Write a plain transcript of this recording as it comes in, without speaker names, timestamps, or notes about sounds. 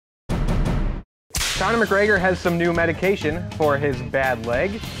Conor McGregor has some new medication for his bad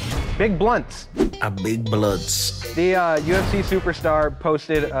leg. Big blunts. A big blunts. The UFC superstar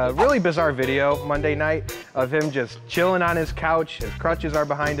posted a really bizarre video Monday night of him just chilling on his couch. His crutches are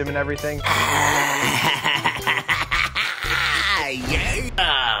behind him and everything.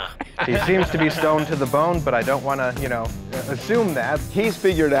 Yeah. He seems to be stoned to the bone, but I don't want to, you know, assume that. He's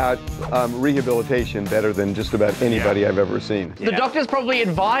figured out rehabilitation better than just about anybody I've ever seen. The doctors probably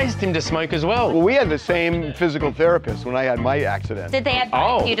advised him to smoke as well. Well, we had the same physical therapist when I had my accident. Did they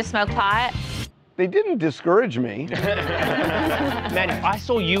advise you to smoke pot? They didn't discourage me. Man, if I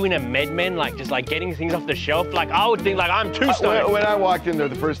saw you in a MedMen, like just like getting things off the shelf, like I would think like I'm too stoned. When I walked in there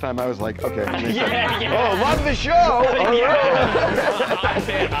the first time, I was like, okay. Yeah. Oh, love the show.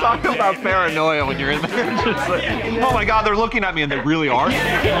 Talk about paranoia when you're in there. Just like, oh my God, they're looking at me and they really are.